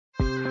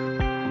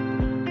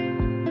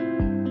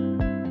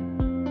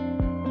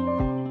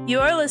You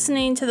are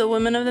listening to the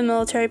Women of the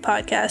Military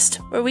podcast,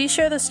 where we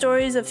share the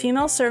stories of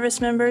female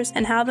service members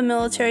and how the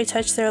military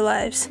touched their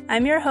lives.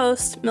 I'm your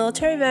host,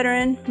 military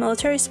veteran,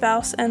 military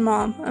spouse, and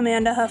mom,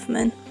 Amanda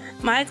Huffman.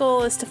 My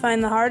goal is to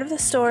find the heart of the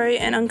story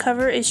and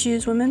uncover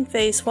issues women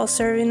face while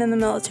serving in the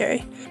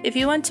military. If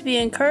you want to be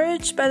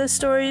encouraged by the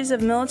stories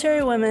of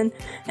military women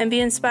and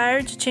be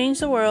inspired to change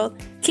the world,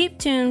 keep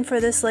tuned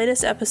for this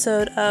latest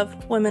episode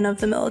of Women of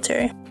the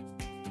Military.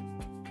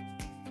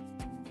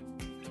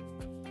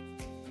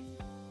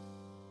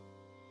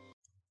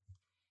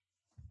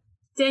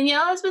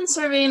 Danielle has been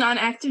serving on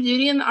active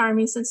duty in the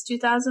Army since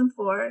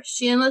 2004.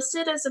 She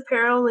enlisted as a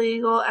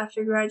paralegal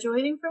after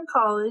graduating from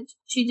college.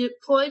 She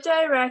deployed to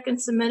Iraq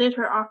and submitted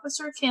her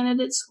officer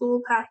candidate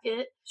school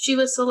packet. She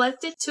was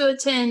selected to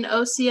attend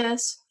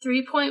OCS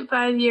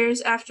 3.5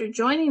 years after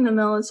joining the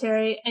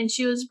military, and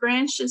she was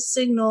branched as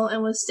signal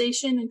and was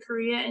stationed in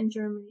Korea and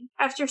Germany.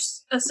 After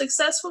a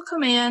successful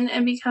command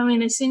and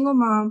becoming a single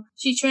mom,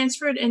 she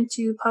transferred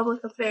into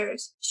public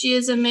affairs. She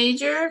is a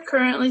major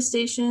currently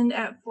stationed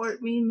at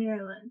Fort Meade,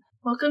 Maryland.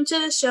 Welcome to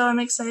the show. I'm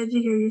excited to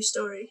hear your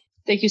story.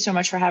 Thank you so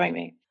much for having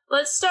me.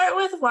 Let's start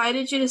with, why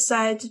did you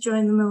decide to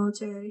join the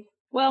military?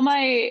 Well,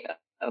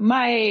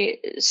 my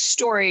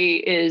story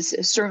is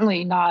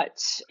certainly not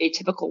a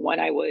typical one,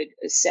 I would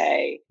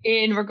say.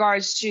 In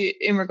regards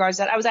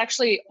that I was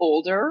actually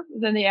older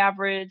than the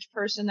average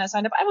person that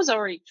signed up. I was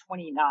already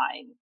 29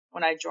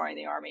 when I joined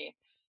the Army.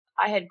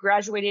 I had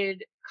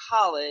graduated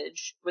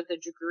college with a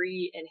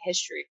degree in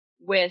history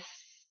with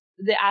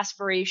the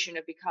aspiration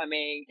of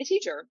becoming a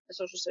teacher, a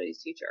social studies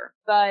teacher.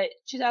 But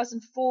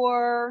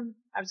 2004,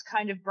 I was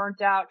kind of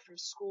burnt out from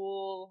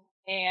school,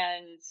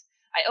 and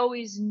I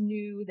always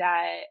knew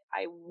that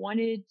I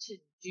wanted to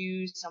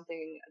do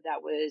something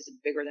that was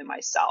bigger than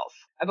myself.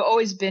 I've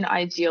always been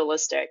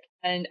idealistic,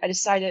 and I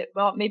decided,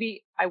 well,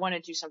 maybe I want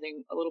to do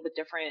something a little bit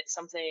different,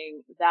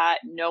 something that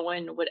no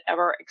one would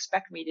ever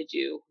expect me to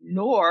do,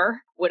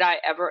 nor would I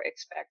ever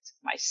expect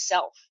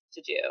myself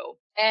to do.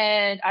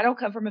 And I don't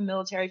come from a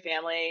military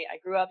family. I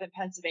grew up in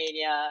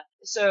Pennsylvania.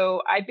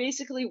 So I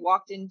basically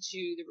walked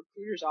into the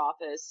recruiter's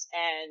office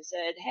and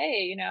said,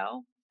 hey,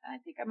 I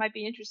think I might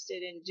be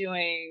interested in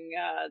doing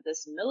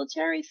this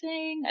military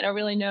thing. I don't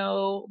really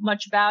know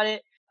much about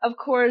it. Of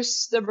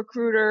course, the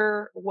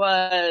recruiter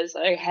was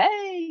like,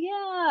 hey,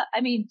 yeah. I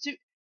mean,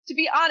 to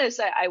be honest,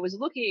 I was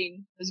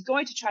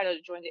going to try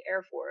to join the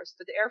Air Force,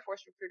 but the Air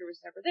Force recruiter was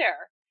never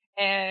there.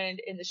 And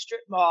in the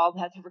strip mall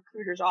that the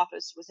recruiter's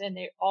office was in,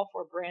 all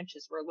four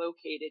branches were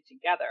located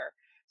together.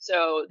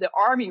 So the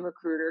Army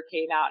recruiter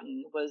came out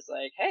and was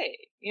like, hey,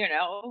 and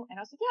I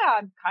was like, yeah,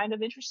 I'm kind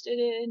of interested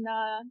in,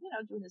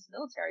 doing this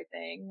military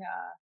thing.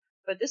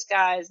 But this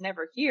guy's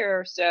never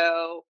here.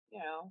 So,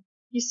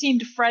 he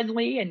seemed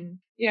friendly and,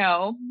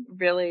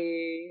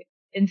 really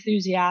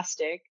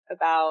enthusiastic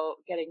about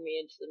getting me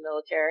into the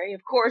military.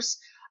 Of course,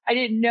 I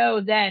didn't know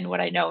then what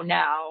I know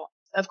now.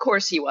 Of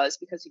course he was,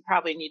 because he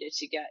probably needed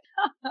to get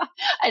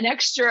an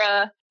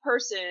extra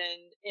person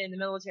in the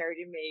military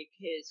to make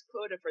his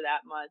quota for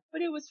that month,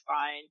 but it was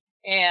fine.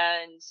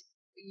 And,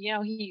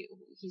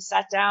 he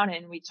sat down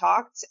and we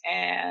talked,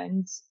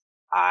 and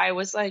I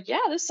was like,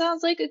 yeah, this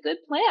sounds like a good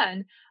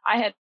plan. I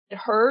had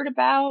heard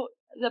about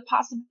the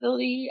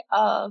possibility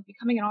of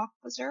becoming an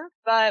officer,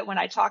 but when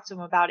I talked to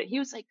him about it, he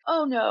was like,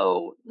 oh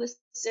no,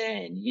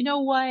 listen, you know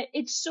what?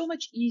 It's so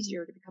much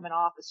easier to become an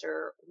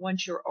officer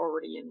once you're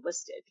already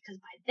enlisted, because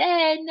by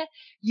then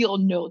you'll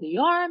know the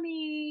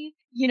Army,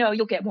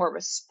 you'll get more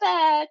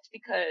respect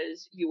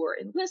because you were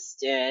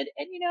enlisted.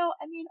 And,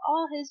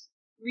 all his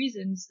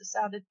reasons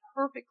sounded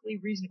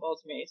perfectly reasonable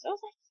to me. So I was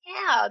like,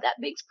 yeah, that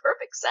makes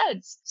perfect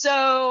sense.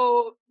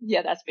 So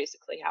yeah, that's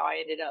basically how I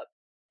ended up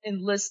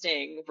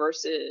enlisting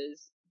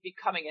versus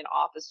becoming an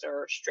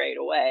officer straight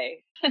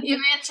away.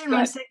 You've answered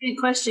my second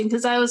question,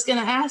 because I was going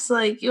to ask,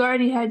 you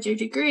already had your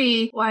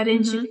degree. Why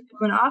didn't you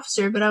become an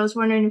officer? But I was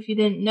wondering if you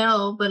didn't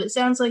know. But it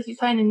sounds like you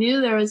kind of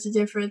knew there was a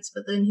difference,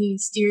 but then he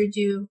steered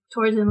you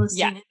towards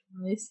enlisting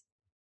anyways.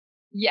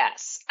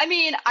 Yes. I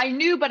mean, I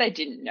knew, but I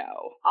didn't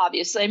know,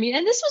 obviously. I mean,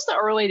 and this was the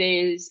early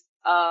days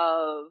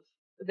of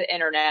the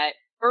internet,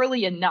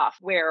 early enough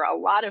where a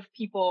lot of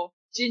people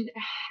didn't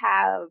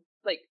have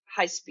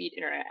high-speed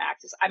internet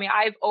access. I mean,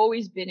 I've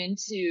always been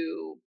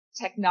into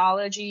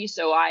technology,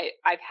 so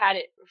I've had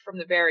it from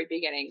the very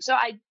beginning. So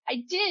I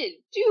did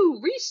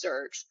do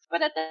research,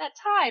 but at that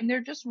time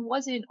there just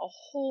wasn't a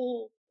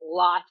whole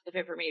lot of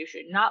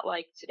information, not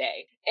like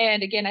today.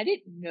 And again, I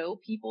didn't know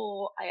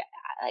people.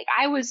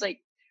 I was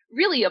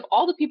really, of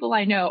all the people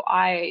I know,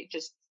 I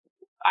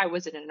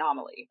was an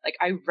anomaly.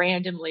 I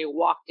randomly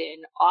walked in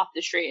off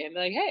the street and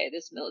be like, hey,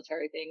 this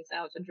military thing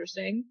sounds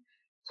interesting.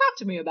 Talk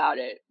to me about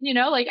it.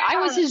 I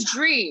was his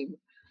dream.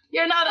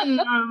 You're not an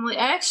anomaly.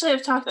 I actually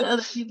have talked to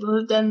other people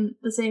who've done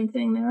the same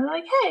thing. They were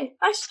like, hey,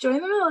 I should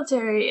join the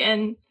military.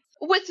 And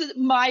with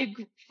my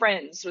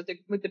friends, with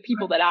the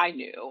people that I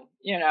knew,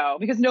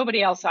 because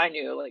nobody else I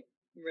knew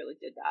really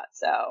did that.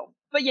 So,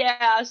 but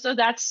yeah, so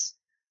that's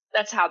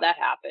how that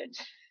happened.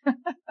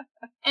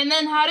 And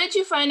then how did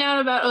you find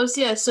out about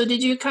OCS? So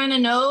did you kind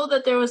of know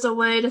that there was a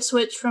way to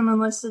switch from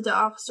enlisted to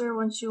officer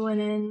once you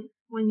went in,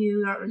 when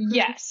you got recruited?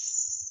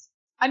 Yes.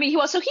 I mean,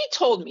 so he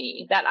told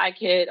me that I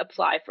could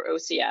apply for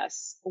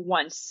OCS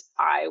once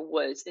I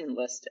was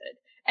enlisted.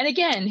 And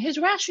again, his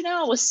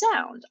rationale was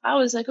sound. I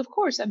was like, of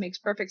course, that makes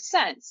perfect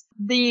sense.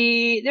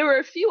 There were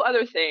a few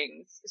other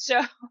things. So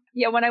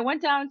yeah, when I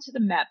went down to the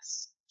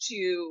MEPS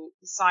to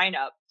sign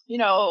up,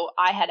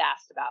 I had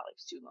asked about like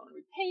student loan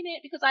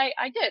repayment because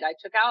I did. I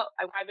took out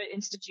a private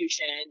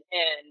institution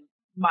in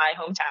my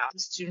hometown,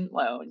 student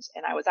loans,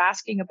 and I was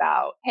asking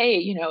about,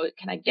 hey,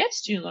 can I get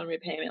student loan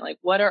repayment? Like,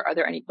 are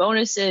there any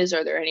bonuses?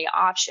 Are there any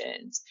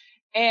options?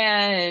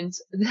 And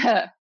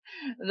I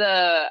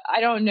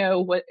don't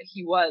know what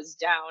he was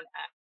down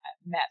at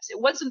MEPS. It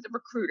wasn't the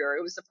recruiter.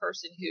 It was the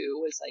person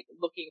who was like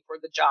looking for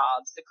the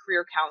jobs, the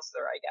career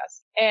counselor, I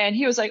guess. And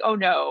he was like, oh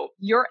no,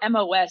 your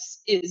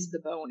MOS is the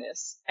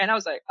bonus. And I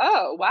was like,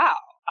 oh, wow.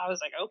 I was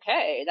like,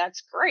 okay,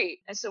 that's great.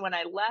 And so when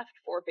I left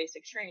for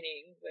basic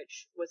training,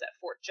 which was at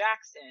Fort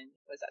Jackson,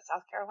 was that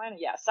South Carolina?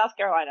 Yeah, South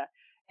Carolina.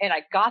 And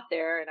I got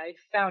there and I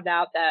found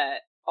out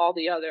that all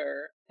the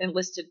other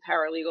enlisted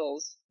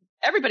paralegals,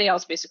 everybody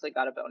else basically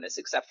got a bonus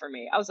except for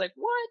me. I was like,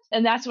 what?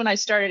 And that's when I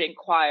started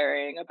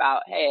inquiring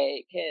about,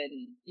 hey,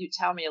 can you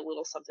tell me a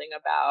little something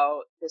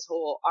about this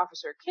whole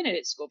officer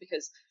candidate school?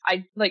 Because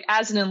I, like,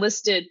 as an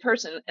enlisted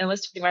person,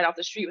 enlisting right off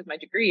the street with my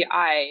degree,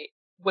 I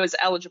was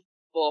eligible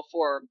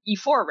for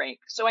E4 rank.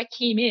 So I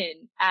came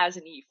in as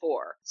an E4.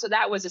 So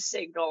that was a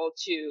signal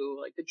to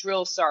like the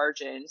drill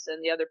sergeants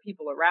and the other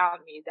people around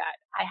me that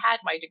I had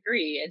my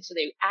degree. And so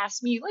they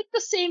asked me like the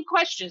same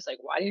questions, like,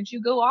 why didn't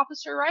you go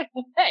officer right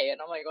away?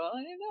 And I'm like, well,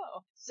 I didn't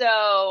know.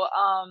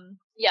 So,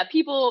 yeah,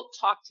 people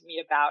talked to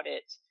me about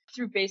it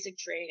through basic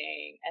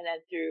training and then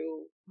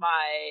through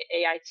my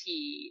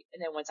AIT.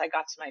 And then once I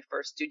got to my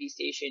first duty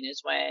station is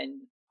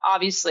when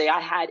obviously I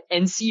had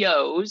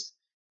NCOs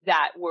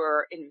that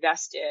were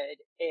invested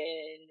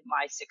in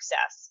my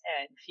success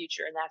and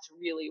future. And that's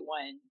really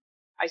when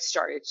I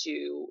started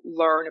to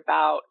learn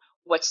about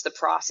what's the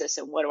process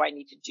and what do I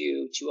need to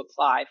do to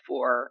apply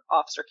for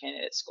officer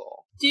candidate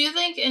school. Do you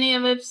think any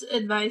of its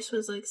advice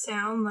was like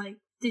sound? Like,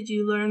 did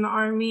you learn the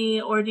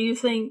Army, or do you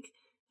think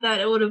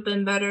that it would have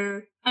been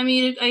better? I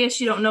mean, I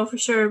guess you don't know for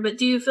sure, but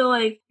do you feel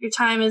like your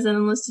time as an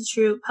enlisted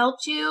troop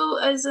helped you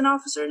as an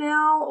officer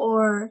now,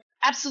 or?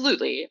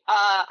 Absolutely.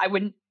 I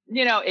wouldn't,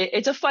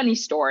 it's a funny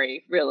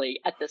story really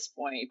at this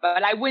point,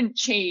 but I wouldn't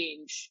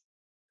change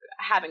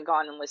having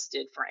gone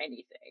enlisted for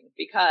anything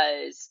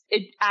because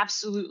it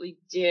absolutely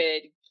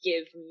did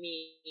give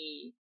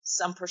me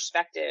some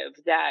perspective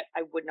that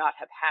I would not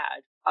have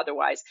had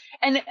otherwise.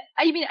 And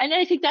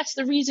I think that's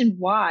the reason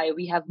why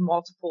we have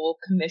multiple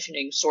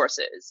commissioning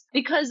sources,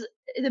 because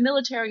the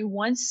military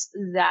wants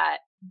that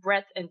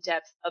breadth and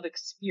depth of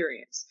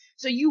experience.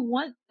 So you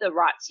want the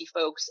ROTC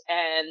folks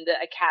and the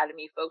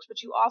academy folks,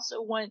 but you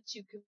also want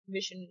to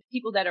commission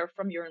people that are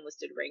from your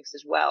enlisted ranks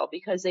as well,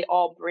 because they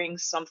all bring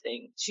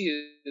something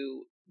to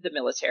the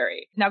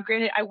military. Now,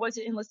 granted, I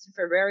wasn't enlisted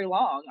for very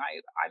long.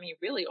 I mean,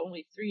 really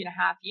only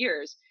 3.5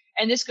 years.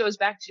 And this goes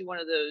back to one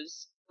of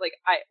those, like,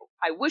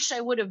 I wish I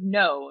would have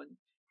known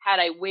had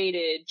I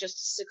waited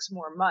just 6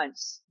 more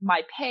months,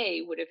 my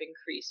pay would have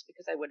increased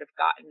because I would have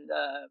gotten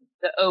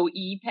the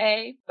OE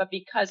pay. But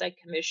because I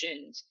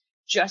commissioned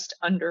just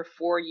under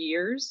 4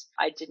 years,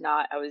 I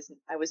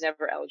was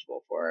never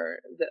eligible for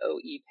the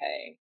OE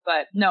pay.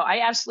 But no, I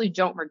absolutely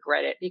don't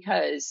regret it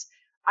because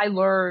I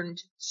learned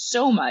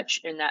so much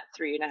in that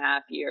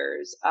 3.5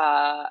 years,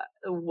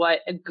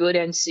 what a good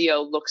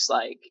NCO looks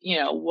like,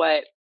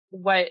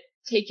 what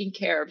taking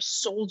care of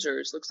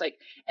soldiers looks like,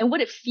 and what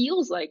it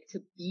feels like to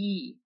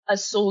be a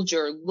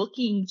soldier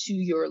looking to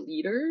your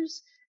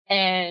leaders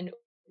and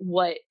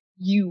what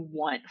you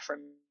want from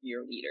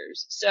your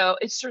leaders. So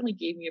it certainly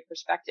gave me a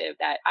perspective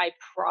that I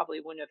probably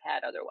wouldn't have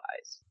had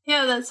otherwise.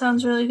 Yeah, that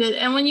sounds really good.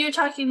 And when you're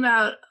talking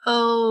about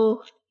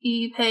OE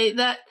pay,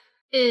 that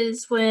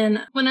is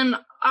when an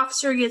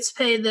officer gets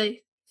paid,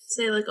 they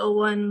say like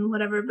O1,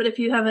 whatever, but if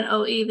you have an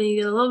OE, then you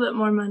get a little bit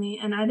more money.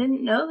 And I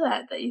didn't know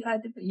that you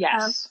had to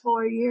have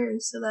 4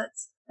 years. So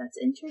that's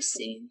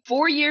interesting.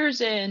 4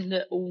 years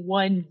and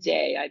 1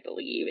 day, I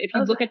believe. If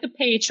you look at the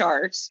pay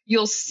charts,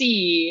 you'll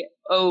see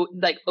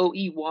like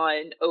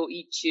OE1,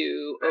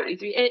 OE2, right.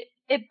 OE3.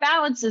 It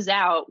balances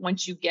out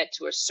once you get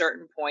to a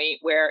certain point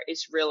where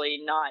it's really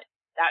not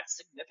that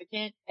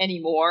significant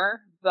anymore.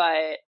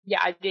 But yeah,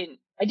 I didn't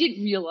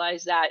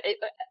realize that.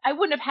 I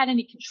wouldn't have had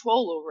any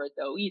control over it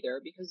though either,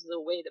 because of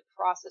the way the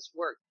process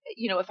worked.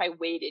 If I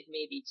waited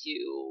maybe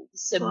to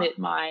submit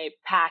my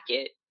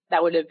packet,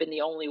 that would have been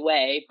the only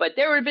way, but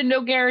there would have been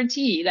no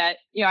guarantee that,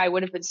 I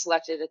would have been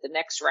selected at the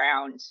next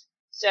round.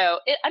 So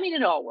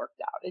it all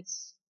worked out.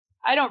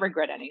 I don't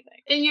regret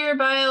anything. In your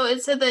bio,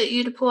 it said that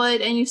you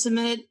deployed and you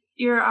submitted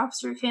your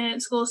officer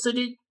candidate school. So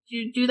did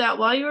you do that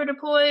while you were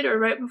deployed or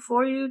right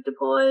before you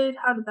deployed?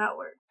 How did that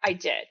work? I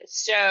did.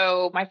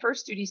 So my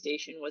first duty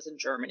station was in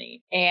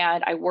Germany,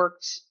 and I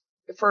worked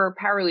for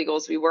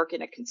paralegals, we work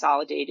in a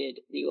consolidated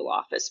legal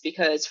office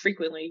because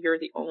frequently you're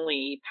the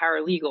only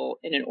paralegal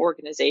in an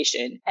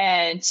organization.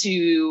 And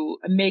to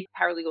make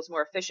paralegals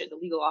more efficient, the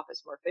legal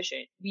office more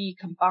efficient, we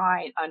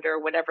combine under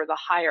whatever the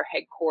higher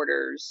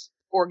headquarters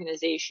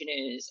organization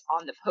is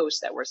on the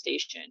post that we're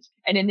stationed.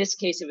 And in this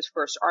case, it was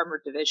 1st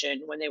Armored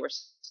Division when they were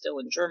still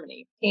in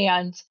Germany.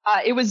 And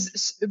it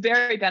was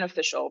very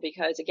beneficial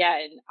because,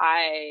 again,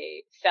 I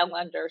fell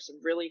under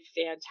some really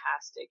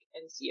fantastic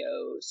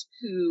NCOs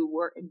who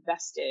were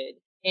invested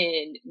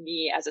in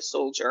me as a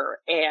soldier,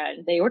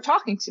 and they were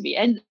talking to me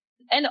and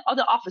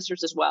other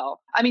officers as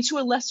well. I mean, to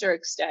a lesser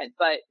extent,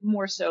 but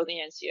more so the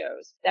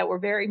NCOs that were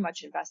very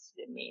much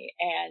invested in me.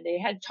 And they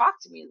had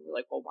talked to me. They were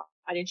like, well,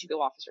 why didn't you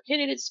go officer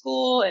candidate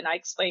school? And I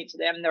explained to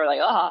them, and they were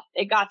like,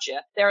 they got you.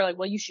 They were like,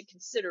 well, you should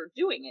consider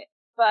doing it.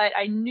 But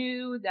I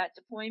knew that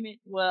deployment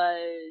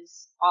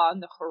was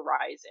on the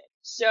horizon.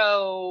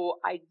 So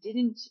I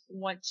didn't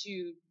want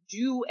to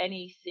do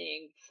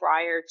anything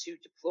prior to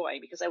deploying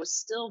because I was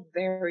still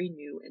very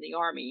new in the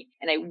Army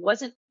and I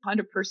wasn't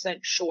 100%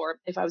 sure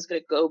if I was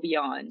going to go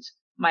beyond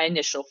my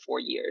initial 4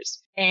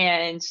 years.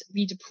 And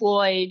we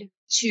deployed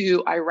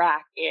to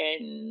Iraq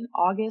in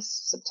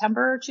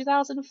September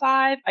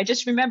 2005. I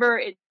just remember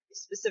it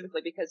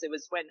specifically because it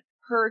was when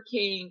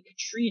Hurricane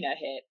Katrina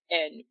hit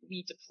and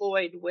we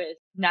deployed with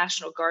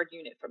National Guard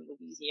unit from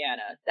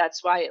Louisiana.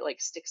 That's why it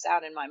sticks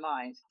out in my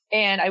mind.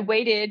 And I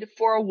waited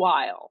for a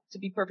while, to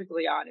be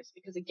perfectly honest,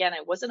 because again,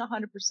 I wasn't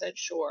 100%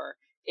 sure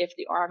if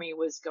the Army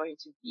was going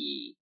to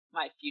be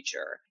my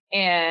future.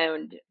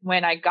 And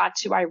when I got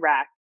to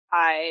Iraq,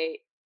 I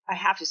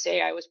have to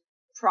say I was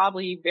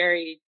probably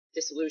very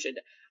disillusioned.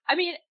 I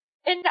mean,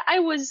 and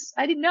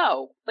I didn't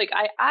know.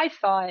 I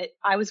thought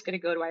I was going to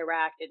go to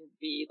Iraq and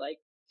be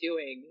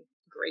doing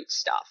great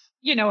stuff.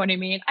 You know what I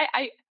mean?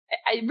 I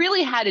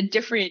really had a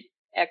different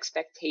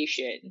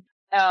expectation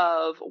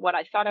of what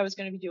I thought I was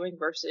going to be doing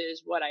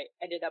versus what I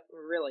ended up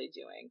really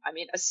doing. I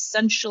mean,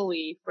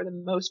 essentially, for the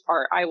most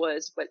part, I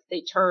was what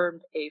they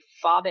termed a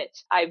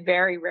FOBIT. I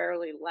very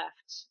rarely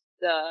left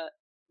the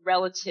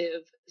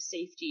relative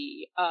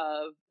safety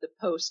of the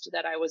post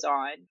that I was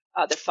on,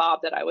 the fob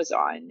that I was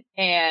on.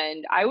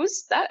 And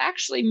that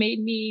actually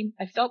made me,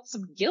 I felt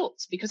some guilt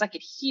because I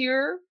could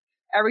hear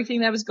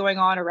everything that was going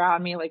on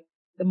around me,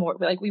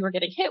 we were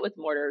getting hit with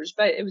mortars,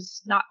 but it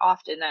was not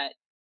often that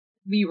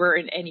we were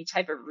in any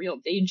type of real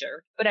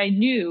danger. But I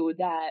knew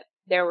that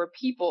there were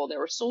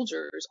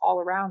soldiers all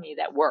around me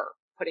that were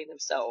putting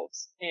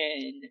themselves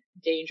in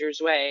danger's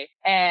way.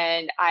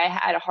 And I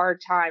had a hard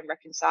time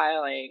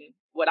reconciling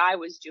what I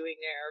was doing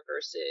there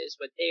versus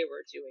what they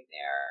were doing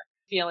there,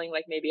 feeling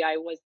like maybe I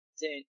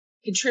wasn't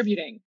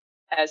contributing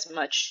as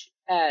much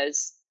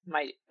as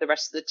the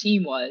rest of the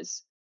team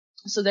was.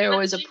 So there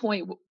was a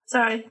point.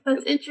 Sorry,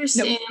 that's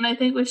interesting. And I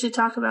think we should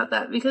talk about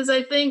that because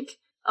I think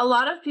a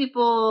lot of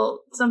people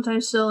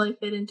sometimes feel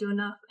like they didn't do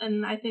enough.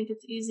 And I think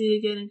it's easy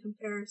to get in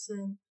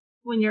comparison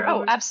when you're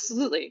overseas.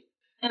 Absolutely.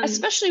 And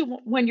especially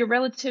when you're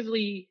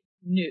relatively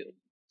new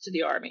to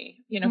the Army,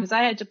 because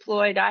I had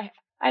deployed,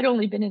 I'd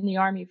only been in the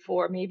Army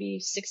for maybe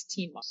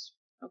 16 months.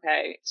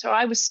 Okay. So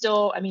I was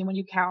still, when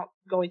you count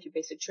going through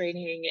basic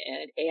training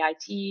and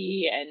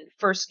AIT and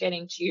first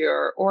getting to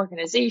your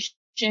organization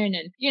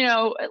and,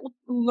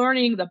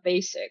 learning the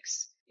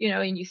basics,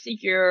 and you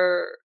think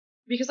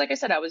because like I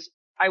said, I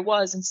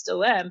was and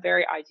still am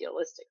very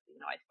idealistic.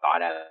 I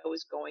thought I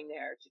was going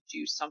there to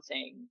do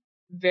something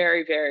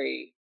very,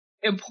 very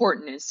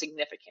important and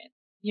significant.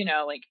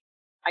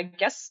 I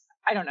guess,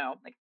 I don't know,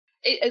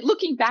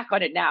 looking back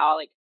on it now,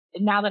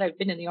 now that I've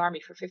been in the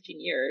Army for 15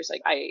 years,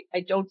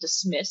 I don't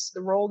dismiss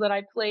the role that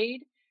I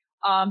played,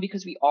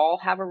 because we all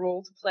have a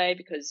role to play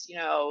because,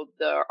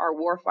 our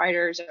war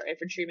fighters, our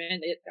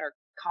infantrymen, our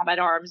combat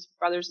arms,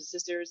 brothers and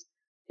sisters,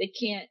 they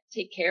can't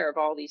take care of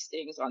all these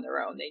things on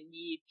their own. They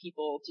need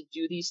people to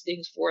do these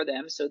things for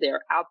them. So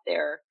they're out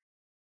there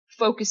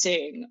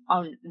focusing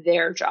on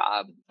their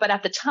job. But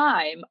at the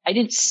time, I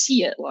didn't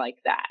see it like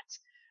that.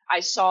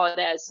 I saw it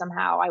as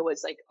somehow I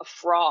was a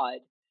fraud.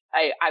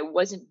 I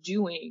wasn't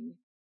doing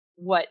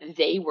what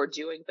they were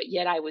doing, but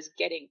yet I was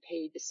getting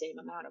paid the same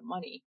amount of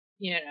money,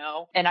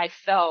 and I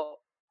felt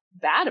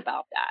bad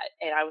about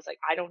that. And I was like,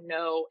 I don't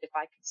know if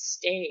I could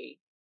stay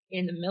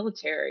in the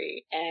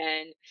military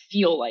and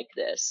feel like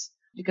this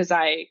because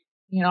I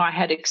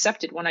had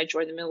accepted when I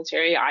joined the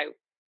military,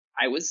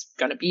 I was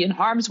going to be in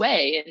harm's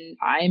way and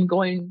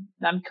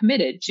I'm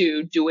committed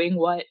to doing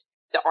what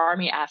the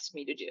Army asked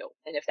me to do.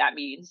 And if that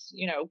means,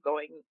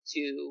 going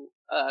to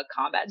a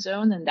combat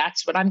zone, then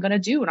that's what I'm going to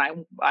do.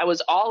 And I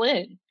was all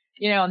in,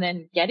 and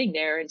then getting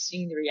there and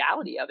seeing the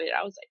reality of it,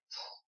 I was like,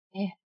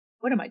 man,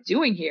 what am I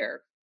doing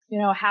here?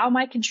 How am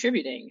I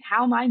contributing?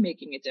 How am I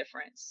making a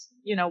difference?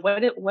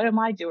 What am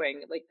I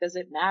doing? Does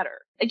it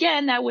matter?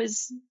 Again, that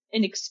was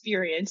an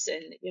experience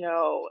and,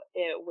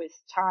 with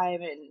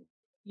time and,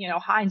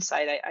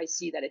 hindsight, I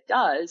see that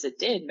it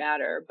did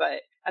matter,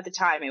 but at the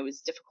time it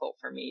was difficult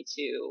for me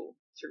to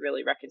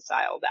really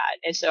reconcile that.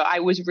 And so I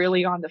was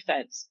really on the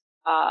fence,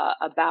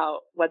 about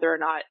whether or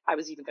not I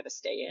was even going to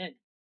stay in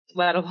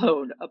let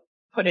alone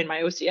put in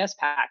my OCS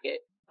packet.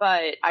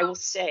 But I will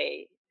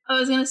say, I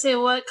was going to say,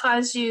 what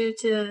caused you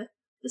to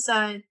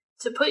decide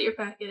to put your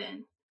packet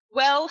in?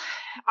 well,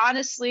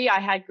 honestly, I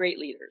had great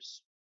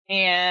leaders,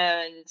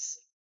 and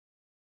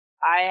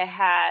I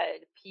had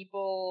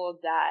people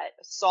that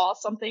saw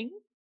something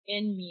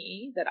in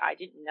me that I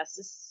didn't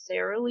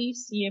necessarily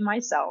see in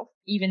myself,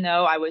 even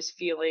though I was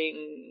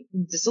feeling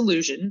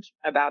disillusioned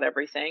about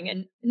everything,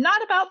 and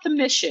not about the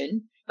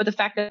mission, but the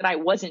fact that I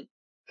wasn't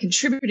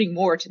contributing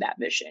more to that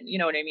mission. You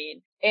know what I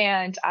mean?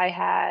 And I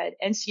had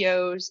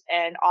NCOs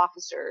and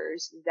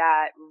officers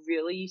that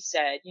really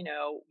said,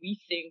 we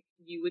think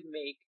you would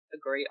make a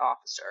great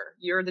officer.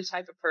 You're the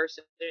type of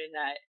person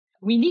that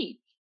we need.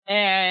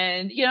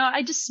 And,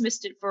 I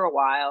dismissed it for a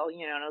while,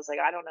 and I was like,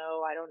 I don't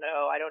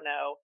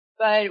know.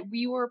 But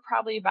we were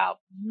probably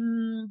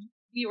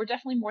we were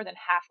definitely more than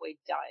halfway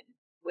done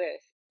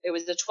with, it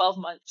was a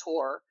 12-month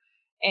tour.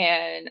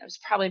 And I was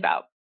probably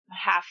about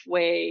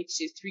halfway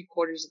to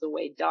 3/4 of the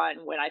way done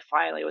when I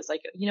finally was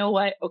like, you know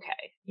what?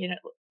 Okay.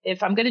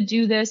 If I'm going to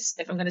do this,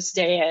 if I'm going to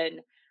stay in,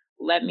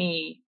 let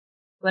me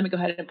go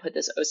ahead and put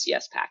this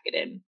OCS packet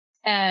in.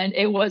 And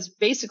it was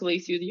basically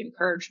through the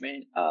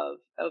encouragement of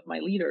my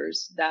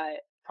leaders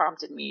that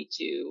prompted me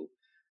to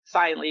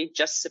finally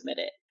just submit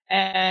it.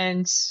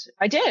 And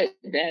I did.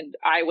 And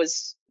I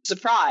was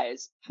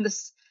surprised.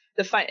 It's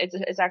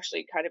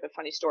actually kind of a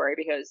funny story,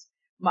 because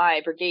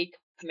my brigade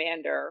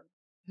commander,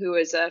 who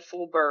is a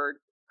full bird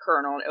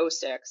colonel in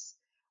 '06,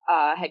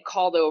 had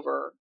called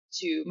over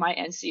to my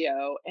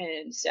NCO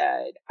and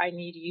said, I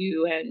need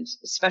you and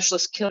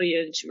Specialist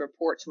Killian to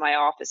report to my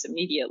office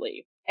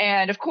immediately.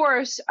 And of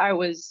course, I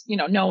was,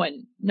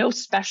 no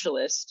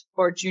specialist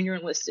or junior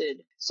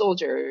enlisted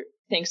soldier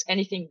thinks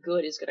anything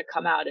good is going to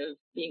come out of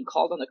being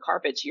called on the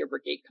carpet to your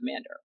brigade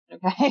commander.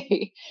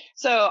 Okay.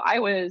 So I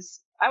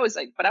was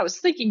like, but I was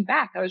thinking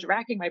back, I was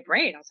racking my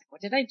brain. I was like, what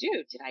did I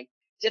do?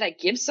 Did I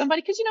give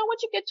somebody? Because,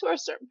 once you get to a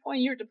certain point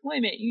in your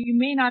deployment, you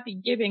may not be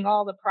giving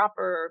all the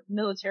proper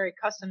military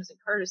customs and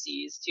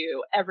courtesies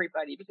to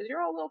everybody, because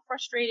you're all a little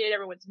frustrated.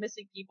 Everyone's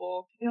missing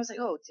people. And I was like,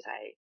 oh,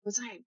 was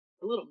I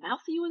a little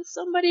mouthy with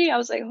somebody? I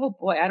was like, oh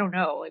boy, I don't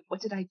know. Like,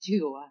 what did I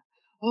do?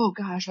 Oh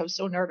gosh, I was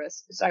so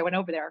nervous. So I went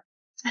over there,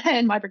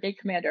 and my brigade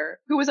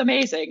commander, who was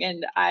amazing,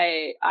 and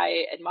I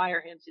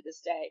admire him to this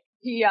day.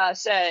 He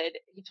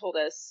told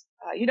us,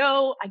 I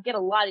get a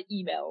lot of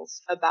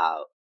emails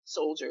about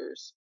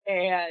soldiers,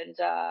 and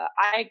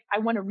I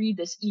want to read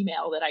this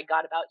email that I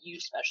got about you,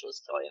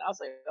 Specialist Killian. I was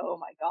like, oh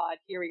my God,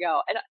 here we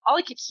go. And all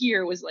I could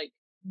hear was like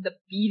the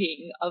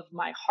beating of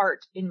my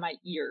heart in my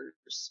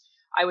ears.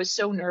 I was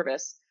so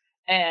nervous.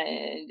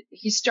 And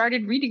he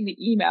started reading the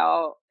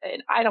email,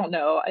 and I don't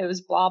know, it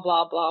was blah,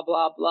 blah, blah,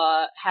 blah,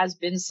 blah, has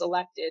been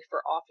selected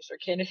for officer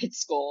candidate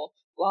school,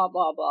 blah,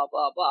 blah, blah,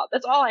 blah, blah.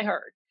 That's all I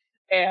heard.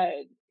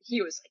 And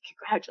he was like,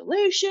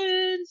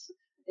 congratulations.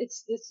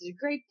 This is a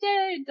great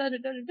day, da da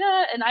da da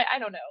da. And I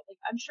don't know, like,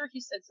 I'm sure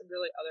he said some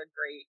really other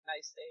great,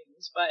 nice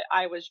things, but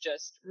I was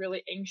just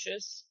really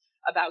anxious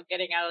about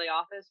getting out of the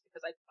office,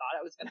 because I thought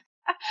I was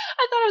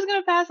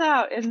gonna pass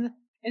out in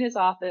his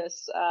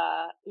office.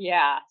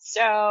 Yeah.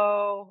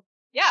 So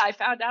yeah, I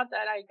found out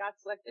that I got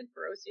selected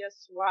for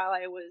OCS while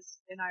I was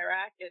in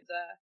Iraq, and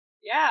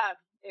yeah,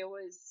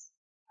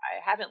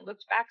 I haven't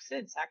looked back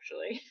since,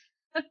 actually.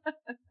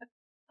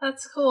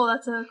 That's cool.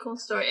 That's a cool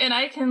story. And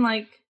I can,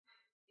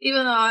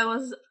 even though I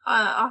was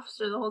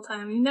officer the whole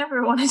time, you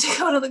never wanted to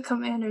go to the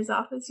commander's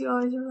office. You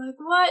always were like,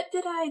 what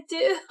did I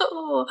do?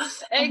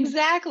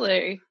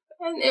 Exactly.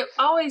 And it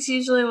always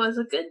usually was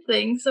a good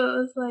thing. So it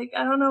was like,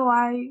 I don't know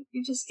why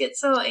you just get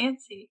so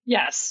antsy.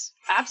 Yes,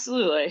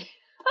 absolutely.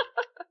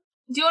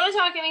 Do you want to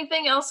talk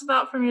anything else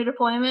about from your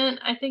deployment?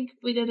 I think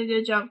we did a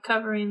good job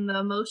covering the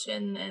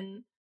emotion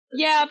and.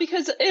 Yeah,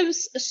 because it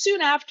was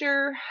soon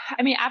after.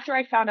 I mean, after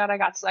I found out I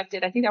got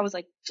selected, I think that was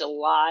like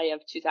July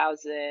of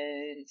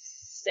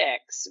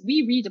 2006.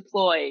 We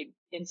redeployed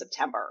in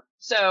September.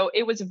 So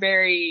it was a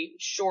very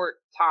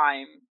short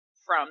time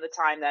from the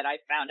time that I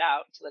found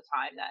out to the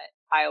time that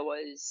I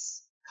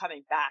was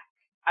coming back.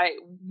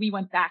 We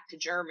went back to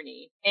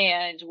Germany,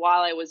 and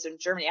while I was in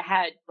Germany, I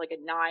had like a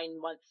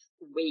 9-month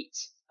wait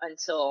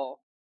until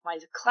my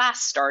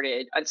class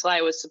started, until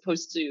I was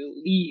supposed to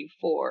leave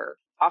for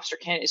officer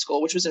candidate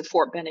school, which was in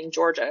Fort Benning,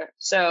 Georgia.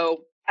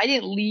 So I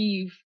didn't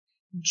leave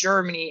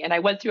Germany, and I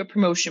went through a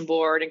promotion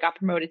board and got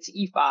promoted to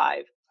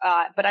E5.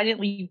 But I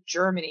didn't leave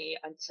Germany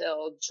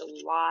until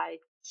July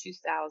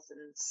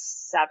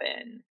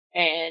 2007.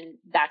 And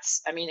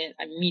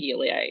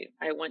immediately I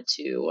went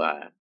to,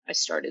 I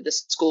started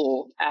this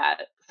school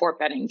at Fort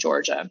Benning,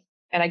 Georgia,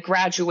 and I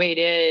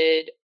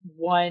graduated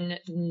 1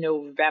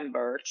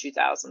 November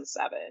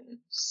 2007.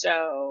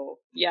 So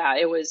yeah,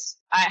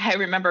 I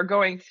remember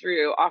going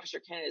through officer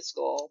candidate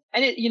school,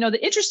 and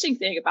the interesting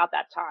thing about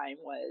that time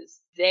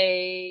was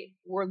they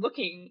were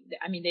looking,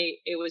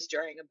 it was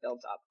during a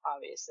build up.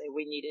 Obviously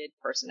we needed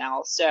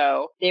personnel.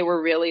 So they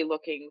were really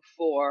looking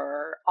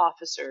for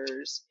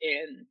officers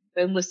in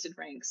the enlisted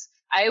ranks.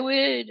 I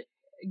would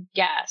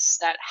guess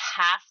that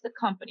half the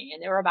company,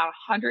 and there were about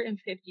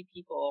 150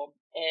 people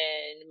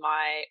in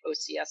my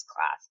OCS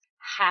class,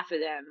 half of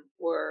them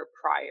were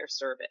prior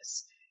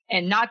service.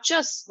 And not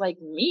just like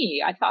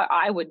me. I thought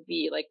I would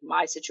be like,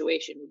 my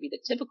situation would be the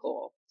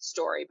typical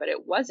story, but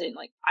it wasn't.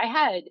 Like, I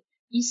had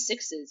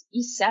E6s,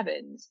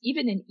 E7s,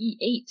 even an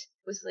E8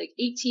 with like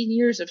 18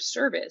 years of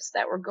service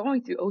that were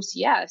going through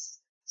OCS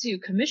to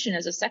commission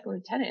as a second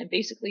lieutenant and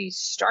basically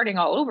starting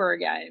all over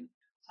again.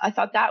 I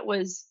thought that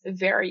was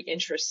very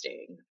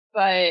interesting,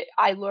 but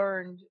I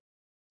learned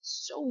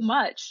so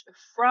much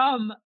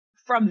from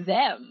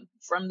them,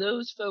 from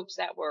those folks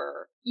that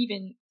were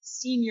even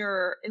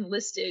senior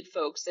enlisted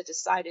folks that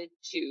decided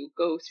to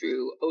go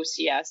through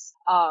OCS.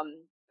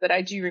 But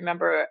I do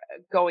remember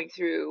going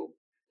through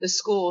the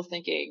school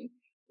thinking,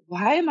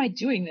 why am I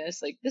doing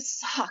this? Like, this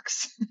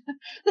sucks.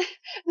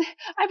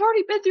 I've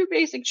already been through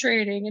basic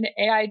training and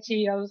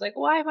AIT. I was like,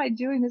 why am I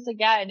doing this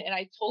again? And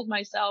I told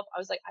myself, I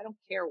was like, I don't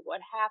care what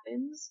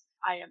happens.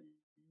 I am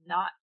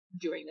not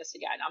doing this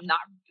again. I'm not,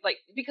 like,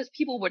 because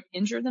people would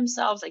injure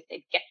themselves. Like,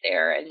 they'd get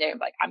there and they're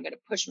like, I'm going to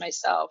push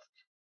myself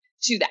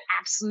to the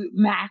absolute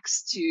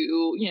max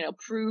to,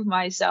 prove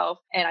myself.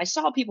 And I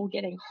saw people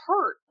getting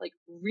hurt, like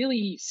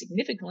really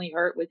significantly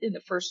hurt within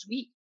the first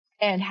week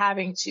and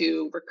having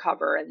to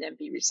recover and then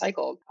be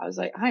recycled. I was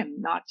like, I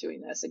am not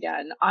doing this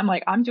again.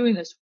 I'm doing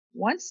this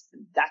once,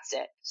 that's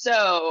it.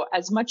 So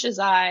as much as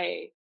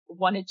I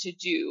wanted to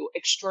do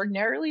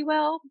extraordinarily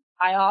well,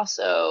 I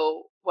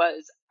also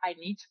I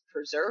need to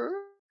preserve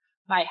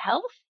my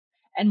health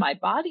and my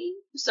body.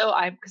 So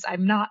I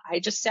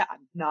just said,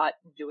 I'm not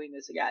doing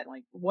this again.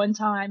 Like, one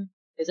time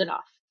is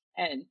enough.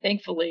 And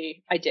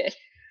thankfully I did.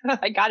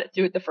 I got it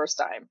through it the first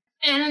time.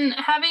 And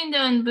having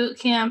done boot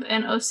camp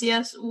and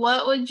OCS,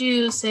 what would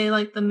you say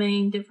like the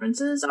main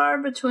differences are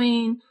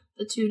between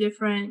the two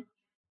different,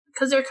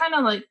 because they're kind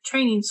of like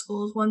training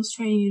schools. One's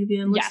training you to be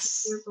an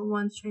enlisted, but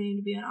one's training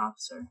to be an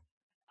officer.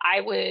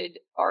 I would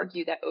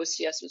argue that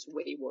OCS was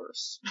way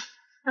worse.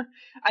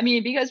 I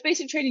mean, because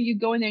basic training, you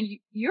go in there and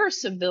you're a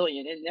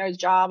civilian, and their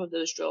job of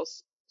those drill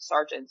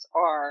sergeants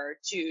are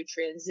to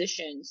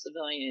transition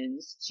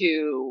civilians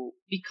to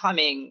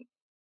becoming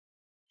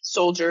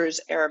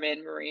soldiers,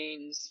 airmen,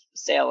 Marines,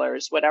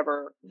 sailors,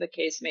 whatever the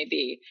case may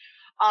be.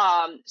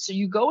 So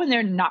you go in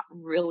there not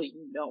really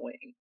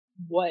knowing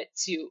what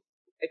to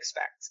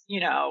expect,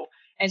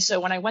 And so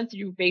when I went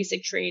through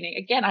basic training,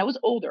 again, I was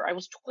older. I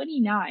was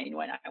 29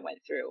 when I went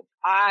through.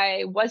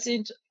 I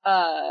wasn't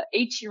a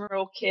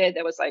 18-year-old kid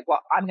that was like,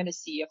 well, I'm going to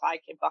see if I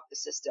can buck the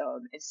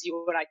system and see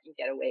what I can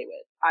get away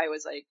with. I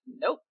was like,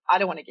 nope, I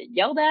don't want to get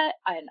yelled at,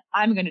 and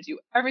I'm going to do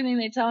everything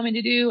they tell me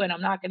to do, and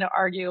I'm not going to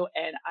argue,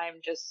 and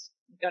I'm just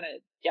going to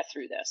get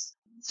through this.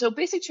 So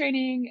basic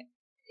training,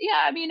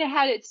 yeah, I mean,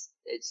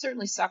 it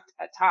certainly sucked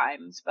at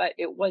times, but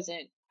it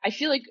wasn't. I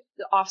feel like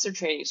the officer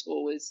training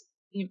school was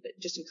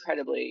just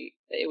incredibly,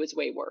 it was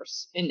way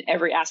worse in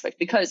every aspect,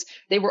 because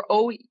they were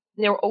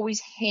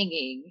always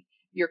hanging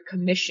your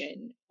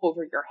commission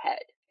over your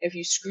head. If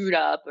you screwed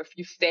up, or if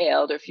you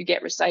failed, or if you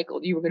get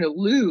recycled, you were going to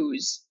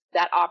lose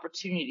that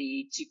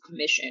opportunity to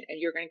commission, and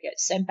you're going to get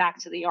sent back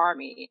to the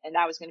Army, and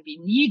that was going to be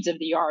needs of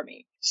the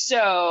Army.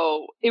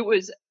 So it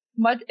was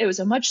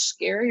a much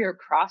scarier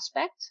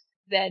prospect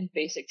than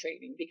basic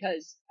training,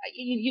 because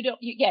you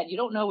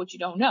don't know what you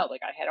don't know.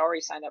 Like, I had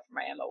already signed up for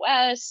my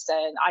MOS,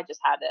 and I just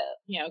had to,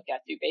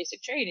 get through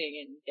basic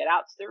training and get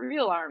out to the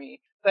real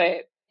Army.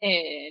 But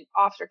in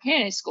officer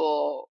candidate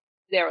school,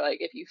 they were like,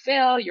 if you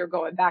fail, you're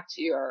going back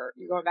to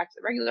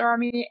the regular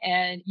Army,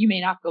 and you may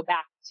not go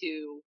back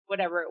to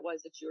whatever it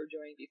was that you were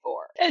doing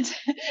before.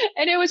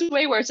 And it was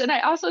way worse. And I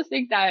also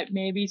think that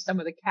maybe some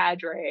of the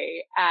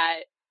cadre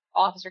at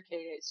officer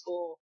candidate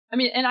school, I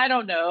mean, and I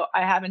don't know,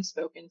 I haven't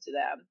spoken to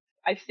them.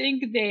 I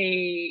think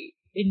they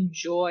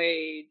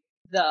enjoyed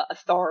the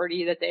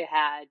authority that they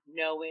had,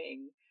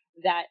 knowing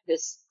that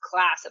this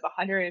class of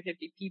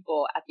 150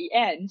 people at the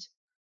end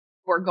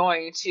were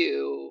going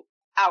to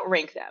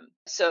outrank them.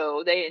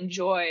 So they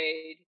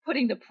enjoyed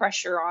putting the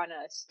pressure on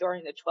us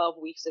during the 12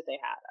 weeks that they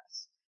had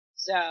us.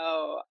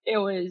 So it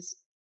was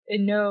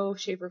in no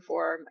shape or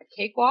form a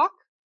cakewalk.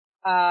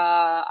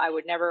 I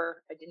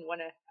didn't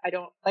want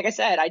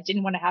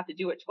to have to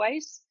do it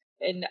twice.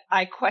 And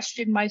I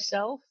questioned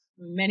myself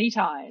many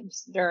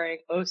times during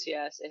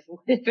OCS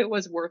if it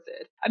was worth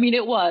it. I mean,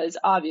 it was,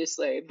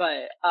 obviously,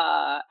 but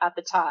at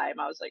the time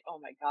I was like, oh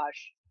my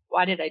gosh,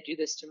 why did I do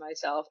this to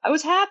myself? I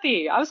was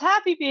happy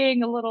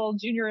being a little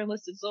junior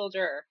enlisted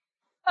soldier.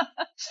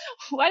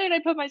 Why did I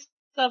put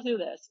myself through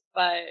this?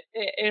 But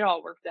it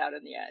all worked out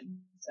in the end.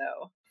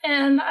 So.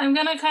 And I'm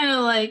gonna kind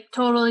of like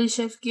totally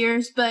shift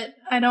gears, but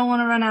I don't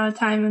want to run out of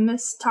time in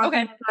this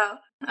talking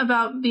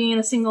about being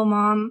a single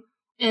mom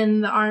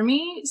in the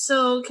Army.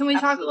 So can we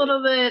talk a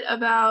little bit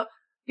about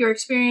your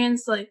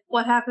experience? Like,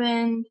 what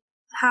happened?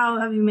 How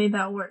have you made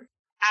that work?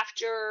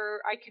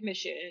 After I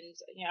commissioned,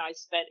 I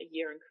spent a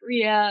year in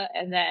Korea,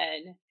 and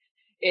then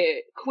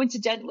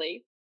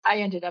coincidentally, I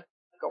ended up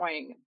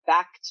going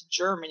back to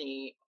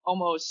Germany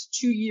almost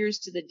 2 years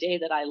to the day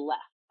that I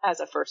left. as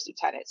a first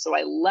lieutenant. So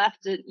I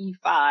left at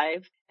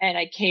E5 and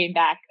I came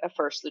back a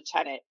first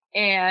lieutenant.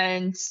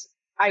 And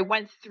I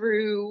went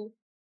through,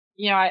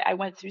 I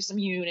went through some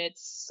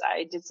units.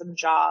 I did some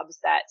jobs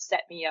that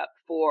set me up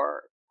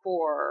for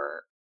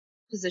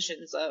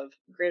positions of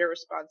greater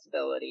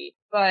responsibility.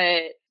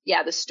 But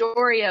yeah, the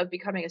story of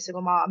becoming a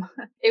single mom,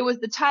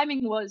 the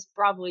timing was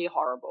probably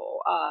horrible.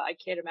 I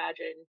can't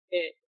imagine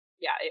it.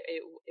 Yeah,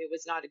 it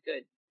was not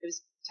it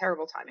was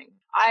terrible timing.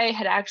 I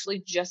had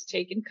actually just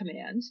taken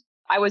command.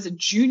 I was a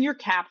junior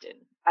captain.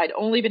 I'd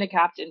only been a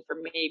captain for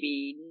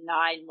maybe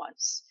 9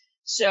 months.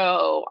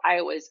 So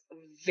I was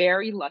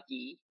very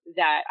lucky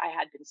that I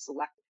had been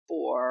selected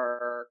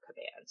for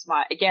commands.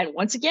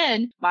 Once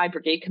again, my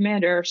brigade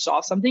commander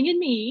saw something in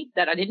me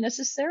that I didn't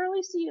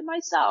necessarily see in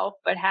myself,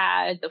 but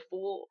had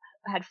full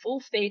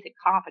faith and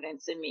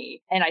confidence in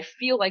me. And I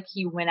feel like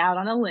he went out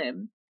on a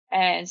limb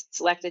and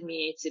selected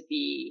me to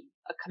be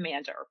a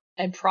commander.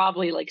 And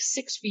probably like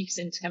 6 weeks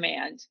into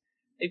command,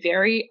 I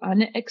very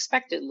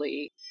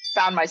unexpectedly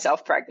found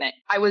myself pregnant.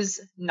 I was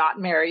not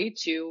married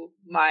to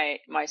my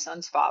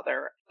son's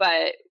father,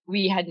 but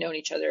we had known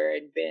each other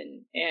and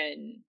been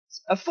in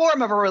a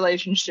form of a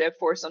relationship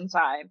for some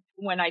time.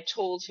 When I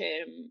told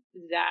him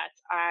that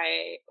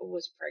I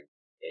was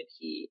pregnant,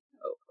 he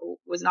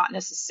was not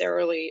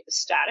necessarily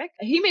ecstatic.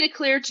 He made it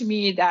clear to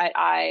me that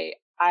I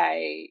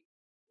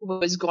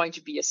was going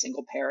to be a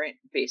single parent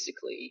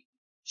basically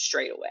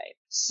straight away.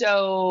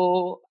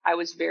 So I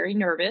was very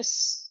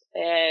nervous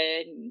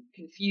and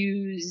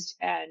confused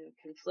and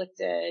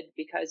conflicted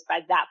because by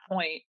that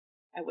point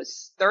I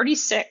was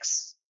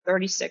 36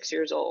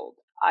 years old.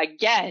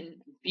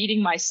 Again,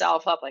 beating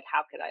myself up like,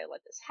 how could I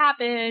let this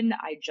happen?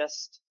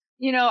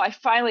 I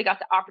finally got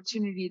the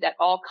opportunity that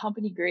all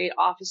company grade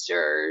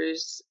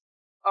officers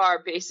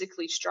are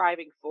basically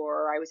striving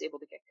for. I was able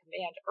to get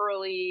command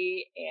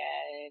early,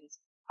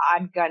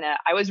 and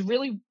I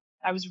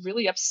was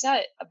really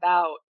upset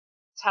about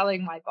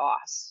telling my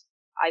boss.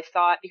 I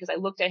thought, because I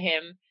looked at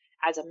him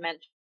as a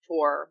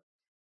mentor,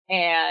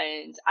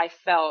 and I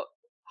felt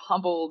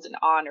humbled and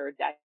honored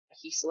that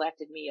he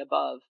selected me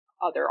above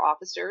other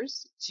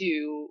officers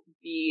to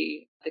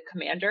be the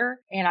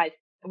commander. And I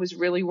was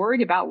really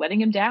worried about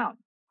letting him down.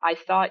 I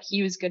thought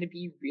he was going to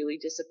be really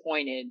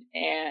disappointed.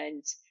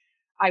 And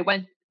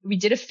we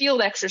did a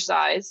field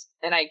exercise,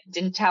 and I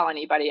didn't tell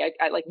anybody.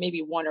 I like maybe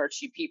one or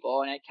two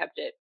people, and I kept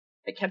it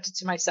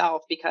to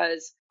myself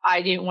because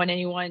I didn't want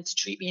anyone to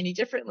treat me any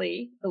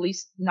differently, at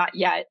least not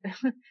yet.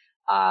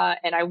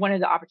 And I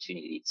wanted the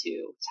opportunity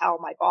to tell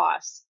my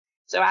boss.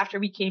 So after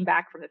we came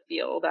back from the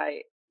field,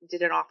 I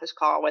did an office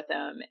call with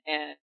him,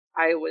 and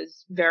I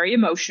was very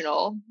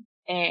emotional.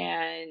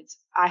 And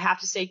I have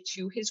to say,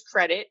 to his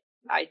credit,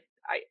 I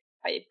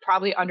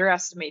probably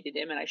underestimated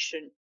him, and I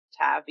shouldn't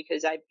have,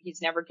 because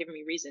he's never given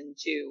me reason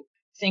to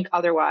think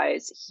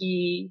otherwise.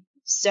 He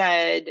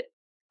said,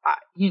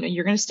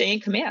 you're going to stay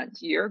in command.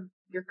 You're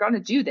going to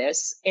do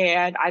this,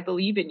 and I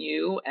believe in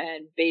you,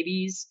 and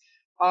babies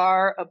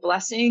are a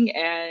blessing,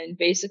 and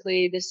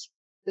basically this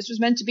was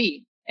meant to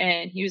be.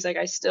 And he was like,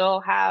 I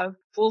still have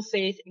full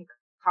faith and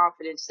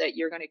confidence that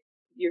you're going to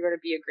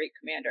be a great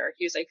commander.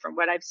 He was like, from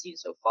what I've seen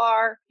so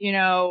far,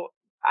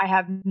 I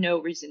have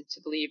no reason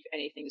to believe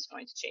anything is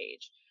going to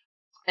change.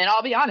 And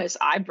I'll be honest,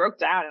 I broke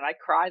down and I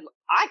cried.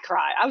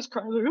 I was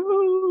crying like,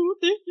 oh,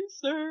 thank you,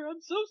 sir.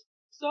 I'm so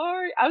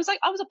sorry. I was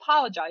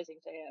apologizing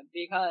to him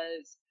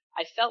because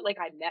I felt like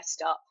I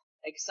messed up,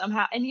 like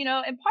somehow. And,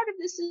 and part of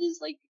this is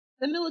like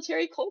the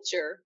military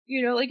culture,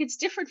 like it's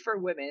different for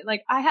women.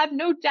 Like I have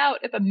no doubt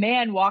if a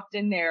man walked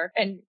in there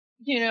and,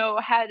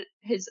 had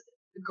his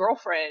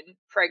girlfriend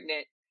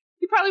pregnant,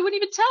 he probably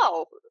wouldn't even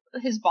tell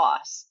his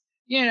boss,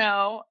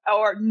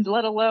 or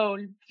let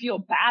alone feel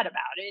bad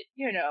about it.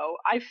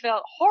 I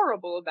felt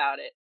horrible about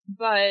it.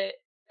 But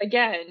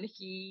again,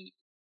 he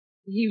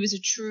was a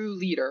true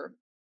leader,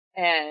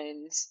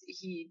 and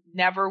he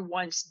never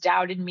once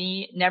doubted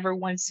me, never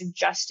once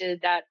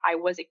suggested that I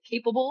wasn't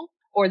capable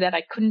or that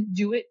I couldn't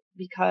do it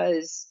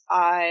because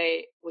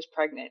I was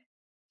pregnant.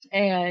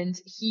 And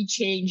he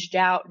changed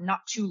out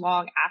not too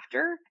long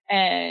after.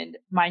 And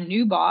my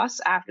new boss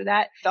after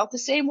that felt the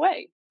same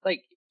way.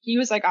 Like he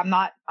was like, I'm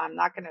not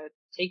going to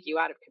take you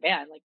out of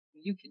command. Like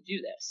you can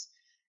do this.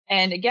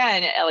 And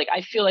again, like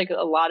I feel like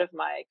a lot of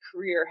my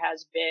career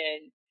has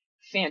been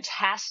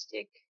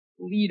fantastic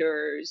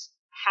leaders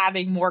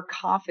having more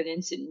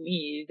confidence in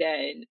me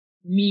than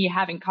me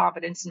having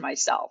confidence in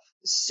myself.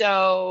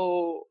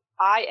 So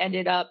I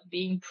ended up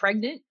being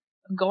pregnant,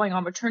 going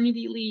on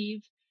maternity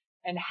leave,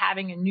 and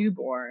having a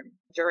newborn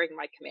during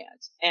my command.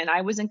 And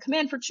I was in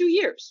command for 2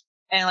 years.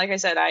 And like I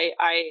said, I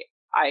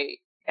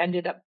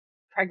ended up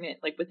pregnant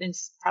like within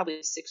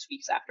probably 6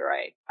 weeks after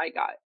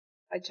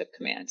I took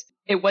command.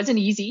 It wasn't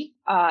easy.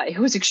 It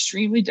was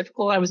extremely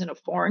difficult. I was in a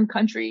foreign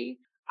country.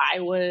 I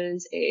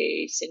was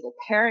a single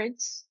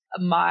parent.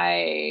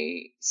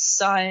 My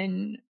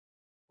son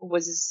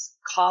was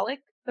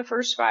colic the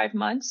first 5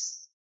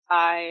 months.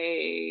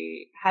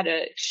 I had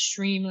an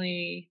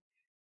extremely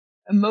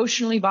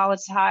emotionally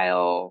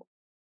volatile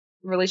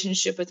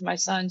relationship with my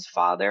son's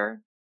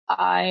father,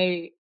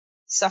 I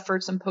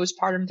suffered some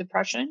postpartum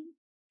depression.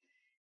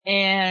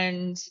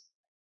 And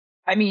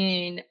I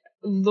mean,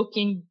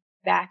 looking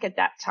back at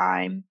that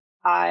time,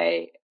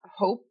 I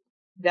hope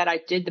that I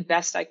did the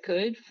best I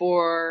could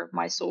for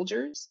my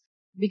soldiers,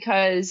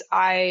 because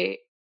I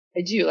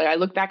do, like, I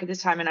look back at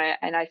this time and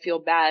I feel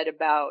bad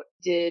about,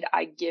 did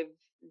I give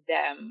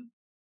them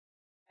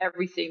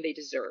everything they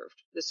deserved,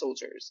 the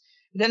soldiers?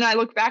 Then I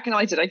look back and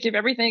I did I give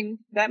everything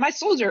that my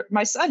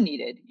son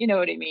needed? You know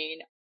what I mean?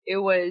 It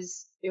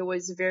was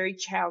a very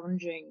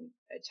challenging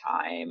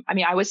time. I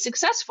mean, I was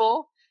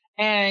successful,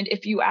 and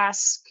if you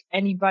ask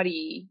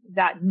anybody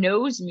that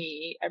knows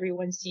me,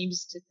 everyone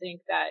seems to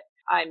think that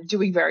I'm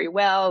doing very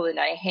well and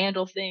I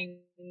handle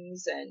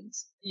things, and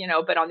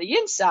but on the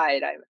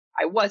inside,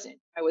 I wasn't.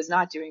 I was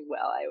not doing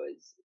well.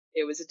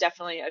 It was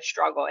definitely a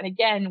struggle. And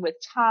again, with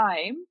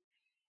time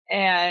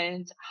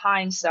and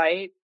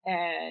hindsight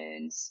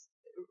and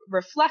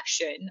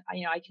reflection,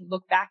 I can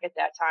look back at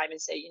that time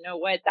and say, you know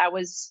what, I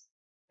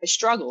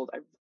struggled. I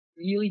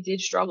really did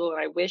struggle. And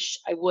I wish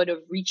I would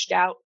have reached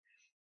out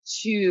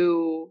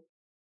to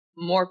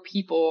more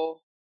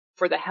people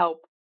for the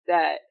help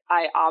that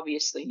I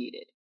obviously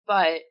needed.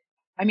 But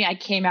I mean, I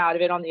came out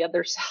of it on the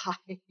other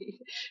side.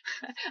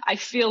 I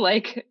feel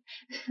like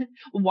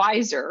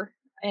wiser,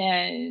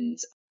 and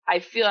I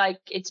feel like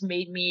it's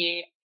made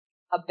me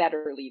a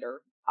better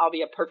leader. I'll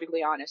be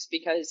perfectly honest,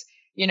 because,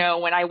 when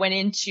I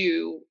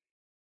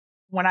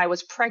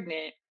was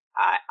pregnant,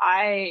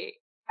 I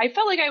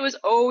felt like I was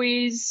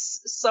always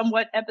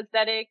somewhat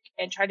empathetic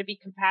and tried to be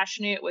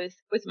compassionate with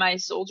my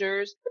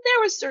soldiers, but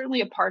there was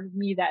certainly a part of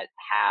me that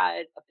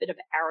had a bit of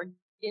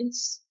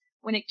arrogance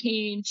when it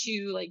came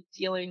to like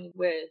dealing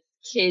with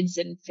kids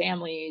and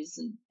families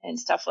and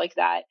stuff like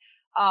that.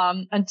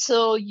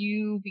 Until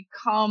you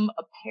become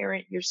a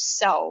parent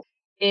yourself,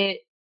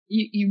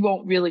 you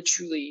won't really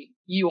truly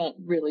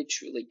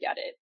get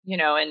it,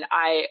 and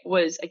I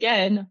was,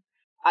 again,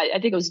 I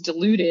think I was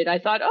deluded. I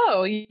thought,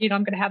 oh, I'm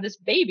going to have this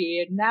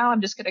baby, and now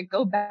I'm just going to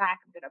go back.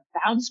 I'm going to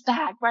bounce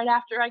back right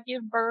after I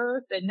give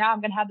birth, and now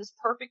I'm going to have this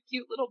perfect,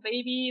 cute little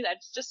baby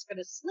that's just going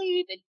to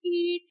sleep and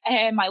eat,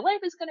 and my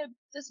life is going to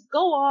just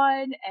go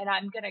on, and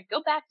I'm going to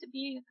go back to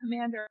being a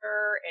commander,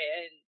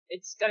 and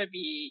it's going to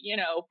be,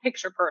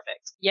 picture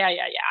perfect. Yeah.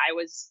 I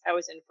was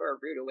in for a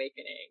rude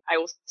awakening. I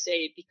will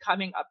say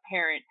becoming a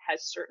parent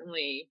has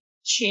certainly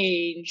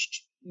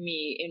changed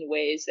me in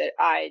ways that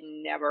I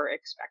never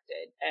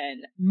expected,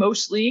 and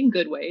mostly in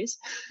good ways.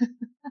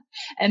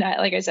 And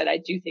like I said, I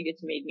do think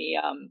it's made me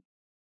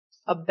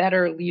a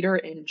better leader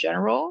in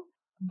general.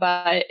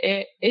 But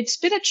it's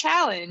been a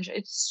challenge.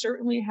 It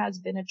certainly has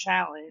been a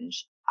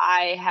challenge.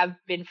 I have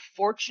been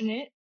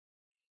fortunate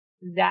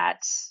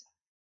that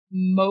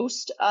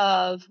most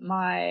of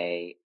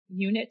my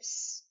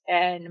units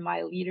and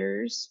my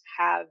leaders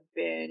have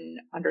been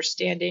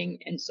understanding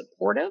and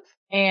supportive.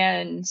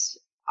 And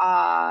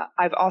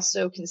I've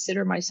also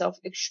considered myself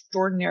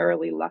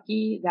extraordinarily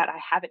lucky that I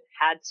haven't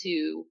had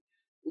to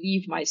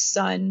leave my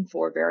son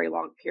for very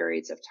long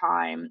periods of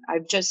time.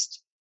 I've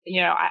just,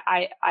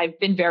 I've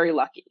been very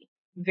lucky,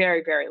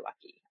 very, very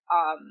lucky.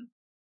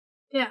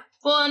 Yeah.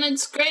 Well, and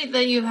it's great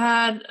that you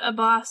had a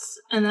boss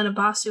and then a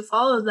boss who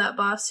followed that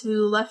boss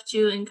who left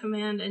you in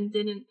command and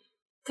didn't.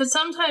 Because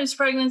sometimes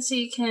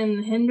pregnancy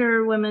can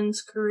hinder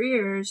women's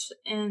careers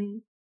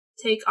and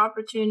take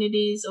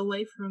opportunities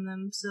away from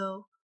them.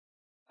 So.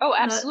 Oh,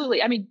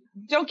 absolutely. I mean,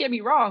 don't get me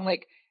wrong.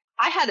 Like,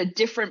 I had a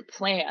different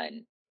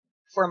plan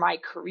for my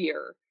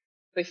career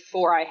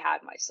before I had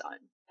my son,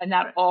 and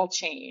that all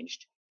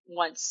changed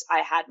once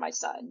I had my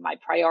son. My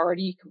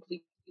priority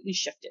completely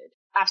shifted.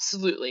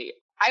 Absolutely.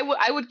 I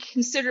would have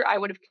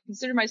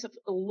considered myself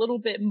a little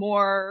bit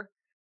more,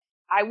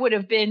 I would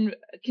have been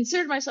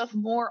considered myself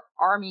more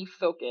army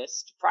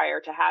focused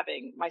prior to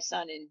having my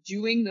son and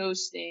doing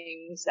those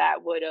things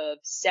that would have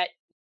set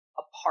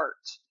apart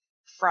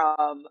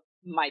from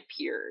my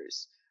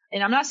peers.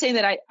 And I'm not saying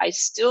that I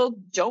still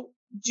don't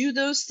do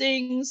those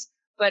things,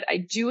 but I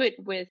do it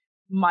with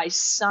my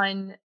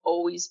son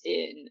always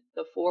in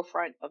the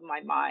forefront of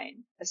my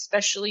mind,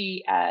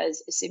 especially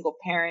as a single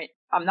parent.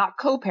 I'm not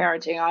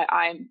co-parenting.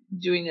 I'm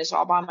doing this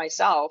all by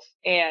myself,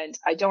 and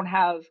I don't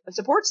have a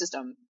support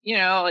system.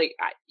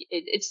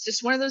 It's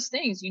just one of those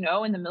things,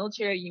 in the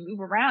military, you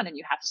move around and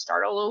you have to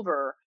start all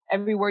over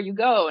everywhere you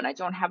go. And I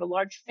don't have a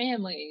large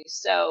family.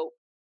 So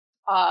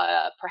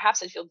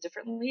perhaps I'd feel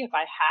differently if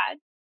I had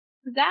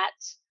that,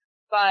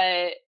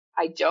 but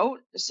I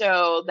don't.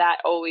 So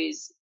that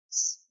always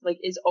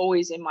is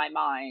always in my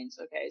mind.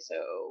 Okay,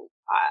 so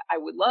I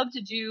would love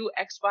to do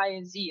X, Y,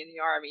 and Z in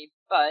the Army,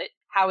 but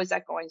how is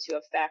that going to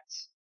affect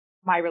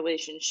my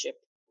relationship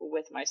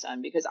with my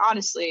son? Because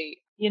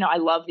honestly, I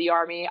love the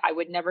Army. I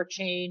would never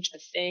change a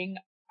thing.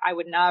 I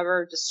would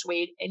never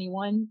dissuade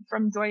anyone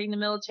from joining the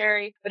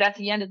military. But at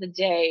the end of the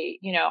day,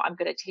 I'm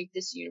going to take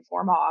this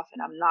uniform off,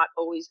 and I'm not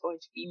always going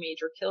to be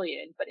Major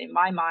Killian. But in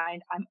my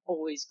mind, I'm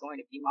always going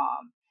to be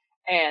mom.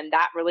 And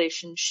that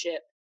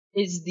relationship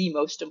is the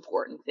most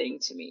important thing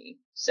to me.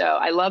 So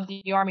I love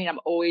the Army, and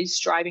I'm always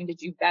striving to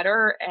do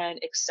better and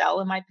excel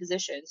in my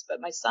positions.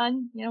 But my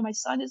son, my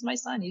son is my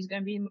son. He's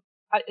going to be,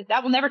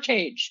 that will never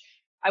change.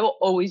 I will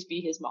always be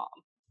his mom.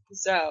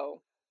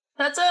 So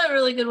that's a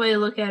really good way to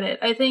look at it.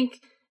 I think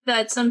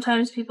that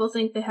sometimes people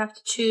think they have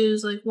to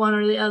choose like one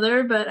or the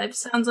other, but it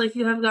sounds like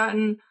you have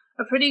gotten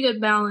a pretty good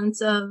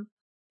balance of,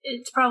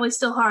 it's probably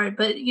still hard,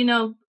 but you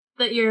know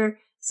that your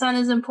son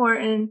is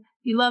important,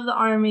 you love the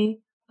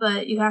Army,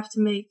 but you have to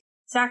make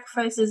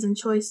sacrifices and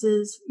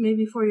choices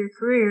maybe for your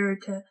career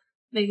to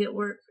make it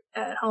work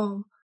at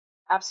home.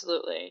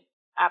 absolutely.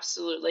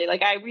 Absolutely.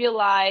 Like I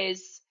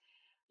realize,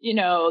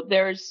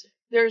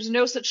 there's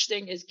no such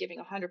thing as giving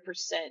 100%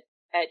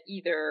 at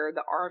either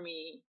the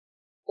Army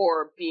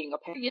or being a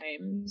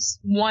parent.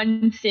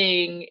 One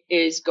thing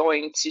is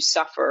going to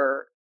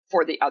suffer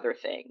for the other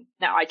thing.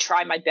 Now, I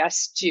try my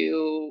best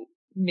to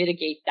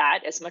mitigate that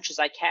as much as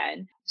I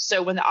can.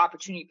 So when the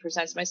opportunity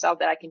presents myself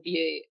that I can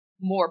be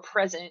more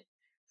present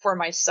for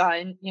my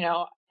son,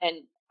 and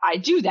I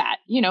do that,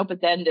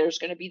 but then there's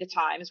going to be the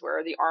times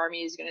where the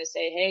Army is going to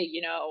say, hey,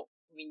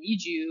 we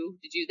need you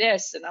to do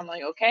this. And I'm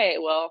like, okay,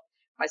 well,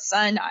 my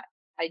son,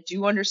 I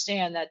do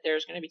understand that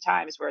there's going to be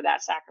times where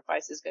that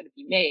sacrifice is going to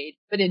be made,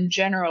 but in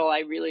general, I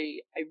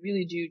really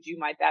do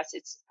my best.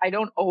 I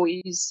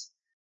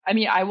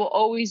will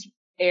always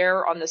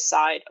err on the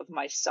side of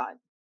my son,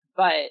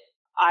 but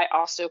I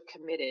also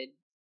committed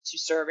to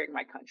serving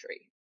my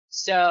country.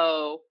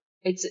 So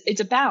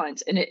it's a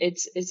balance, and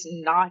it's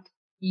not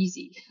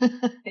easy.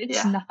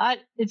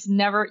 It's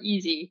never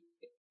easy.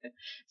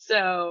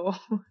 So,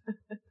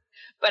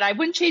 but I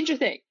wouldn't change a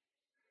thing.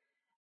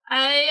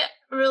 I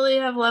really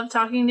have loved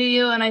talking to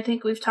you, and I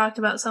think we've talked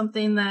about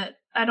something that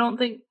I don't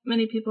think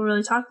many people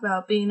really talk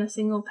about, being a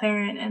single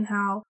parent and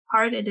how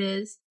hard it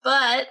is.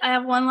 But I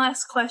have one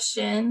last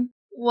question.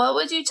 What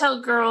would you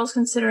tell girls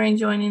considering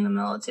joining the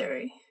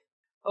military?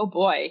 Oh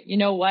boy, you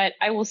know what?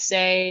 I will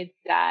say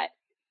that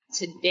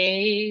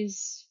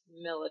today's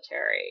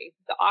military,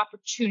 the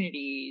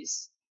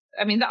opportunities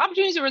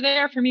were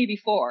there for me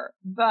before,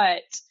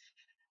 but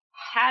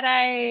had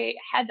I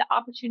had the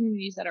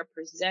opportunities that are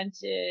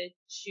presented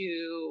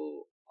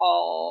to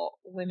all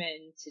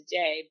women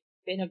today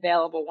been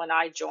available when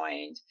I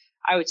joined,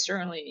 I would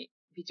certainly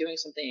be doing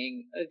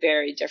something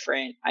very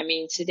different. I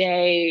mean,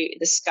 today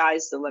the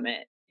sky's the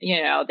limit.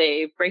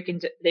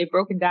 They've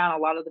broken down a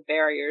lot of the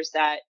barriers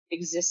that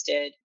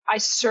existed. I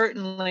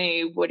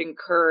certainly would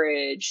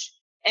encourage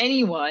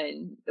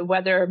anyone,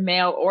 whether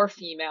male or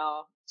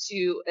female,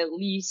 to at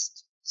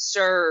least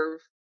serve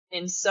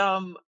in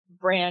some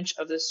branch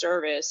of the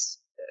service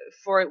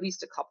for at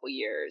least a couple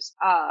years.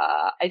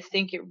 I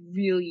think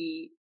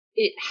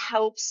it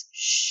helps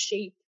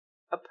shape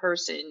a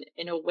person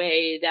in a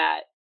way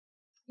that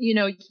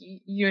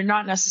you're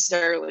not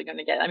necessarily going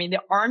to get. I mean,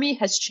 the Army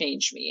has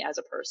changed me as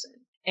a person,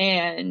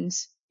 and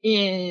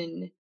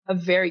in a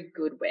very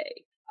good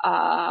way.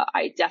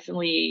 I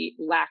definitely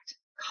lacked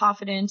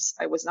confidence.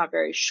 I was not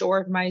very sure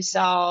of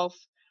myself.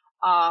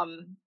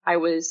 I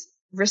was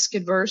risk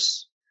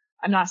adverse.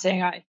 I'm not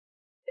saying I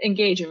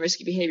engage in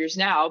risky behaviors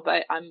now,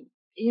 but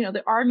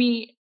the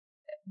Army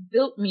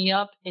built me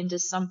up into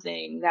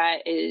something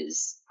that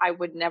I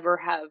would never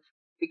have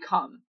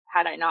become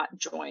had I not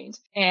joined.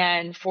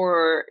 And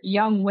for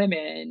young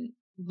women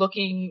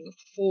looking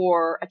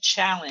for a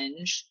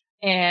challenge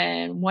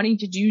and wanting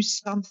to do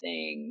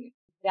something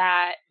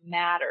that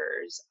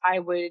matters, I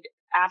would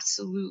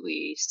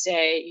absolutely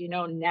say,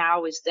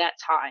 now is that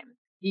time,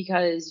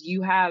 because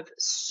you have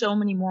so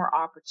many more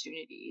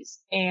opportunities.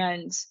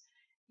 And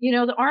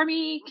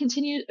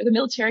the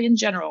military in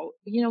general,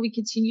 we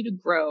continue to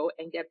grow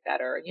and get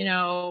better.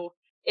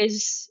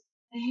 It's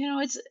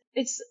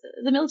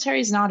the military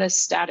is not a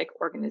static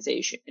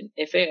organization.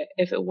 If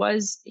it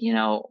was,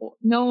 no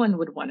one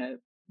would want to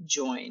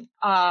join.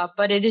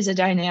 But it is a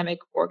dynamic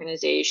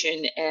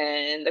organization,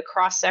 and the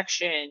cross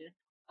section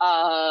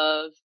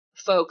of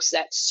folks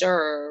that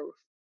serve,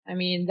 I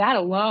mean, that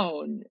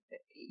alone,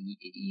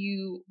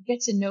 you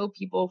get to know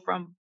people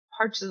from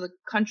parts of the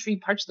country,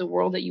 parts of the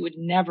world that you would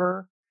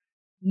never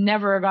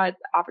have had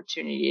the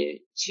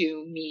opportunity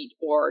to meet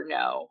or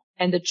know.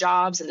 And the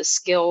jobs and the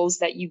skills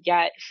that you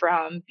get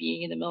from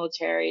being in the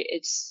military,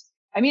 it's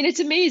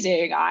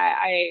amazing.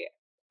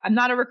 I'm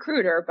not a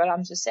recruiter, but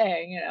I'm just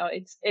saying,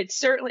 it's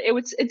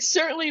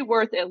certainly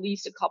worth at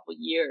least a couple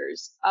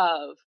years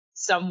of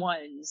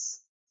someone's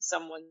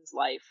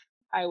life.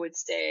 I would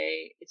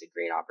say it's a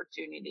great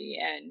opportunity,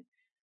 and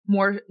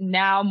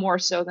more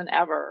so than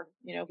ever,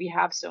 we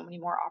have so many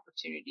more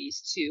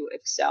opportunities to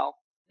excel.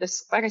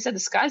 Like I said, the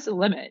sky's the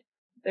limit.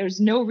 There's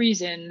no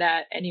reason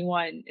that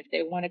anyone, if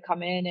they want to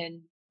come in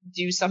and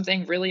do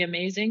something really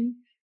amazing,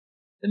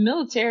 the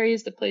military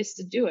is the place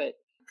to do it.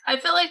 I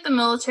feel like the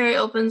military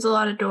opens a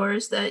lot of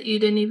doors that you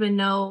didn't even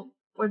know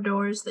were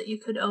doors that you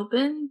could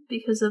open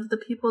because of the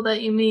people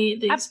that you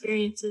meet, the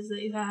experiences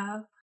that you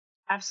have.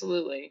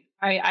 Absolutely.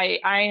 I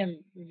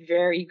am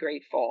very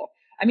grateful.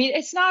 I mean,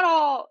 it's not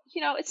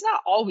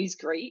always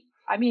great.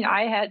 I mean,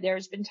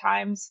 there's been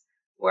times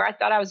where I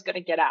thought I was going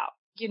to get out.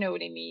 You know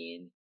what I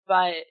mean?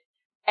 But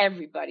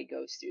everybody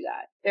goes through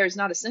that. There's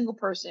not a single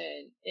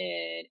person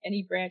in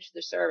any branch of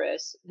the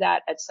service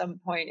that at some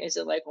point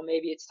isn't like, well,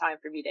 maybe it's time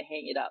for me to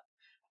hang it up.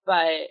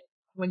 But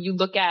when you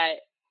look at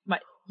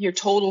your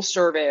total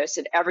service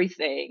and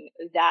everything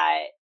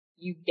that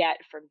you get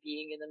from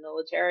being in the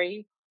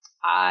military,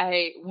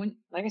 I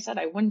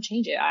wouldn't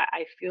change it.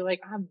 I feel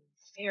like I'm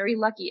very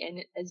lucky,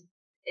 and as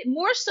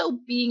more so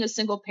being a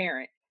single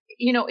parent,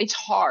 it's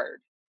hard,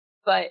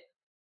 but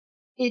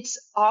it's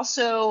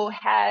also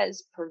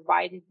has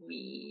provided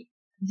me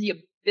the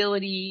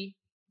ability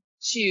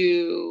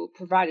to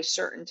provide a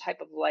certain type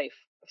of life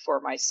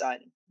for my son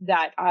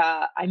that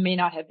I may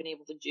not have been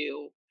able to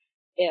do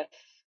if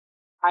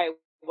I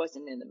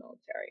wasn't in the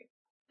military.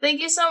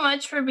 Thank you so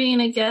much for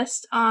being a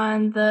guest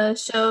on the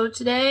show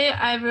today.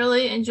 I've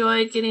really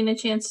enjoyed getting a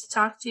chance to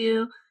talk to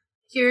you,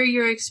 hear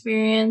your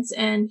experience,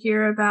 and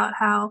hear about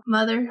how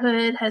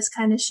motherhood has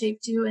kind of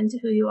shaped you into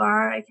who you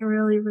are. I can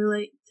really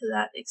relate to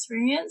that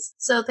experience.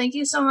 So thank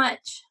you so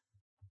much.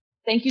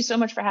 Thank you so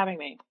much for having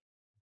me.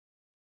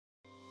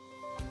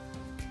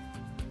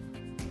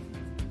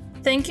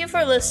 Thank you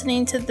for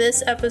listening to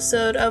this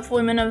episode of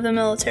Women of the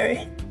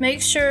Military.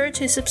 Make sure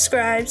to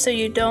subscribe so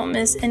you don't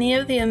miss any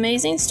of the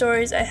amazing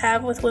stories I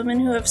have with women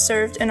who have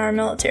served in our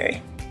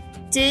military.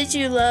 Did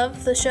you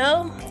love the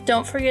show?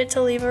 Don't forget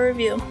to leave a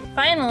review.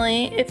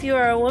 Finally, if you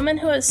are a woman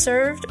who has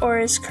served or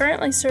is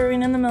currently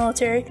serving in the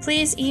military,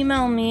 please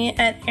email me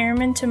at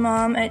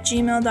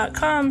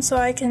airmantomom@gmail.com so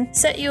I can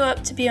set you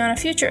up to be on a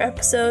future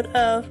episode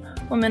of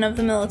Women of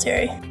the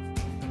Military.